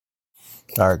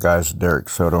All right, guys, Derek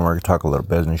Soto. We're going to talk a little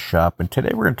business shop. And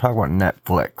today we're going to talk about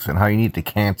Netflix and how you need to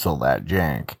cancel that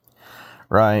jank,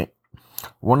 right?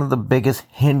 One of the biggest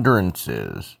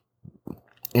hindrances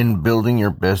in building your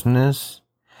business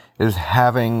is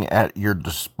having at your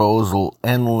disposal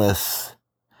endless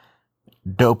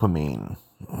dopamine.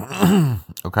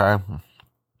 Okay?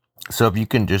 So if you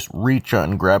can just reach out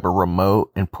and grab a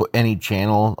remote and put any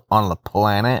channel on the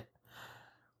planet,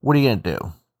 what are you going to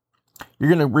do? You're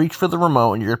going to reach for the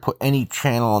remote and you're going to put any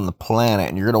channel on the planet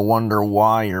and you're going to wonder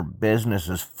why your business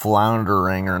is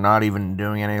floundering or not even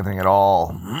doing anything at all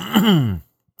and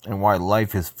why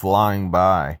life is flying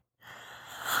by.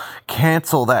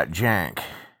 Cancel that jank.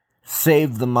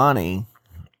 Save the money.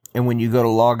 And when you go to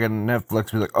log in to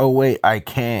Netflix, be like, oh wait, I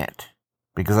can't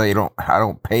because I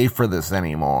don't pay for this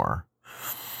anymore.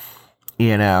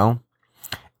 You know?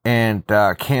 And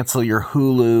cancel your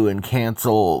Hulu and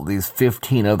cancel these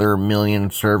 15 other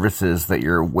million services that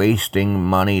you're wasting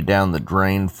money down the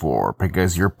drain for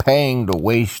because you're paying to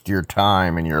waste your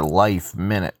time and your life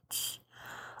minutes.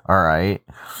 All right?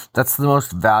 That's the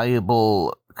most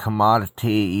valuable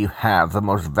commodity you have. The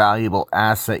most valuable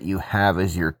asset you have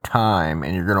is your time,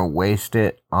 and you're going to waste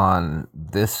it on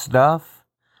this stuff?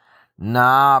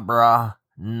 Nah, bruh.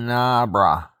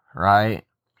 Right?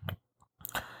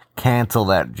 Cancel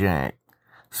that jank.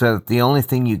 So that the only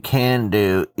thing you can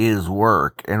do is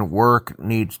work, and work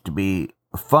needs to be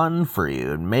fun for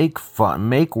you, and make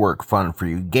work fun for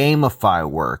you, gamify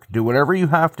work, do whatever you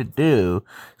have to do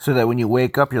so that when you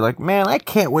wake up, you're like, man, I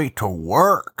can't wait to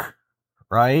work,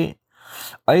 right?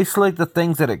 Isolate the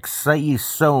things that excite you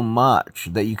so much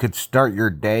that you could start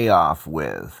your day off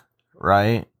with,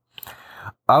 right?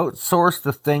 Outsource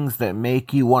the things that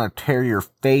make you want to tear your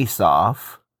face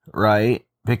off, right?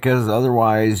 Because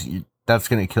otherwise, that's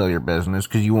going to kill your business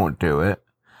because you won't do it.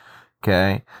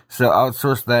 Okay? So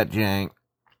outsource that jank.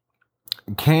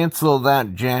 Cancel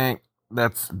that jank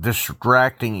that's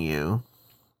distracting you.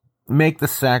 Make the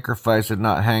sacrifice of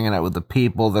not hanging out with the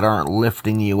people that aren't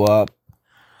lifting you up,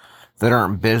 that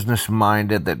aren't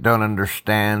business-minded, that don't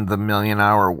understand the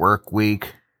million-hour work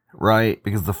week, right?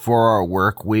 Because the 4-hour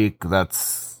work week,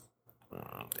 that's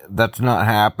not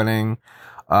happening.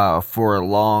 For a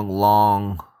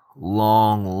long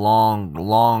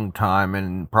time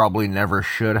and probably never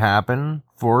should happen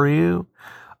for you.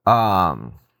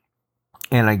 And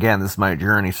again, this is my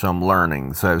journey, so I'm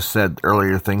learning. So I've said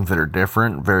earlier things that are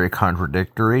different, very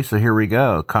contradictory. So here we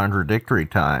go, contradictory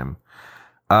time.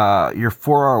 Your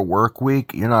 4-hour work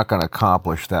week, you're not going to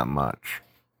accomplish that much.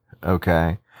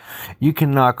 Okay? You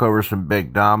can knock over some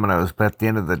big dominoes, but at the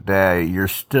end of the day, you're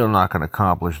still not going to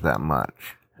accomplish that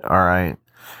much. All right?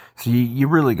 So you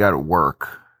really got to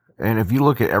work. And if you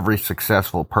look at every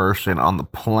successful person on the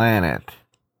planet,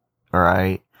 all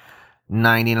right,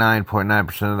 99.9%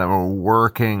 of them are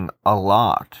working a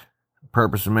lot. The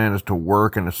purpose of man is to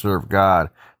work and to serve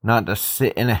God, not to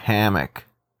sit in a hammock,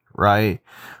 right?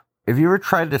 If you ever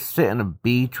tried to sit on a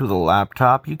beach with a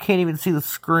laptop, you can't even see the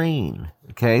screen,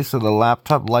 okay? So the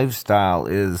laptop lifestyle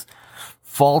is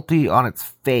faulty on its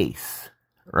face,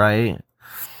 right?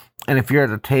 And if you're at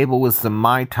a table with some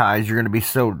Mai Tais, you're going to be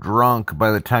so drunk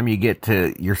by the time you get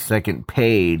to your second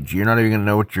page, you're not even going to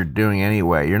know what you're doing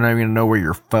anyway. You're not even going to know where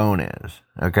your phone is,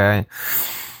 okay?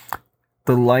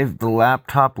 The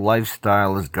laptop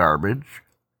lifestyle is garbage,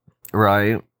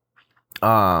 right? You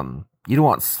don't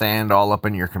want sand all up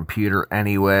in your computer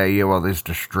anyway. You have all these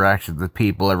distractions with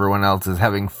people. Everyone else is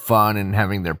having fun and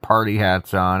having their party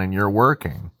hats on, and you're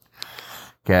working,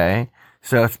 okay?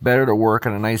 So it's better to work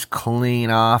in a nice clean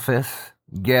office,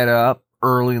 get up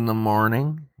early in the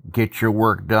morning, get your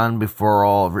work done before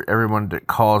everyone that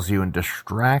calls you and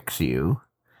distracts you,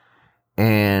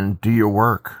 and do your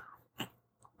work,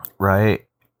 right?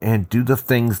 And do the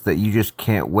things that you just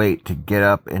can't wait to get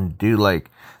up and do. Like,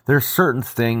 there's certain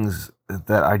things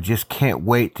that I just can't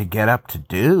wait to get up to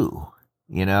do.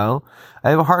 You know,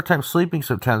 I have a hard time sleeping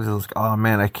sometimes. It's like, oh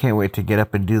man, I can't wait to get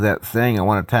up and do that thing. I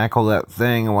want to tackle that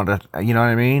thing. I want to, you know what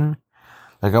I mean?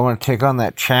 Like, I want to take on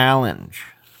that challenge,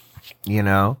 you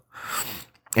know,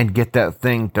 and get that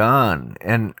thing done.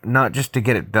 And not just to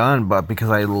get it done, but because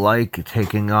I like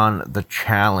taking on the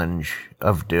challenge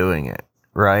of doing it,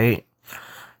 right?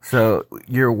 So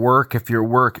your work, if your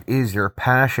work is your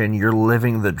passion, you're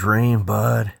living the dream,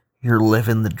 bud. You're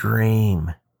living the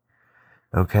dream.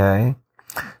 Okay?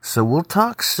 So we'll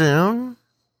talk soon.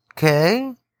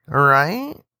 Okay? All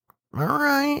right?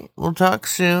 We'll talk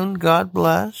soon. God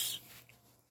bless.